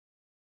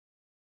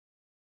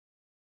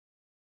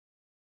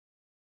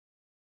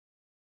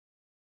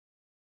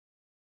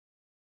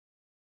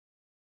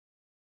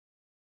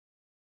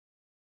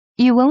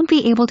You won't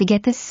be able to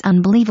get this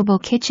unbelievable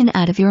kitchen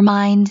out of your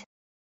mind.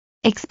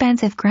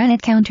 Expansive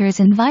granite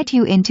counters invite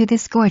you into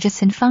this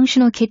gorgeous and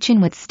functional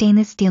kitchen with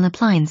stainless steel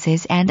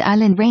appliances and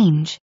island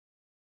range.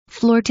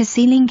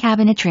 Floor-to-ceiling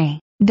cabinetry,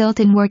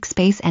 built-in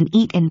workspace and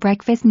eat-in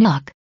breakfast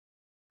nook.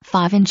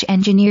 5-inch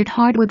engineered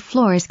hardwood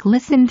floors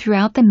glisten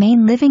throughout the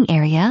main living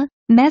area,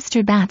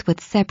 master bath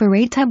with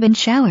separate tub and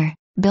shower,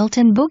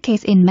 built-in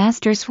bookcase in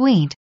master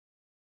suite.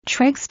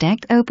 Trex deck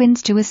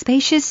opens to a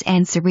spacious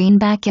and serene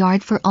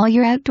backyard for all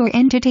your outdoor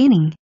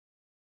entertaining.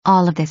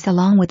 All of this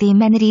along with the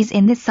amenities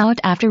in this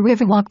sought-after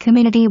Riverwalk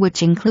community,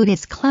 which include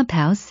its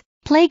clubhouse,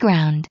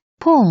 playground,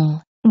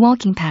 pool,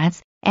 walking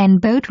paths, and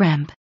boat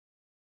ramp.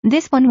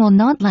 This one will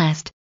not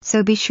last,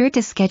 so be sure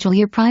to schedule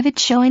your private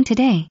showing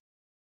today.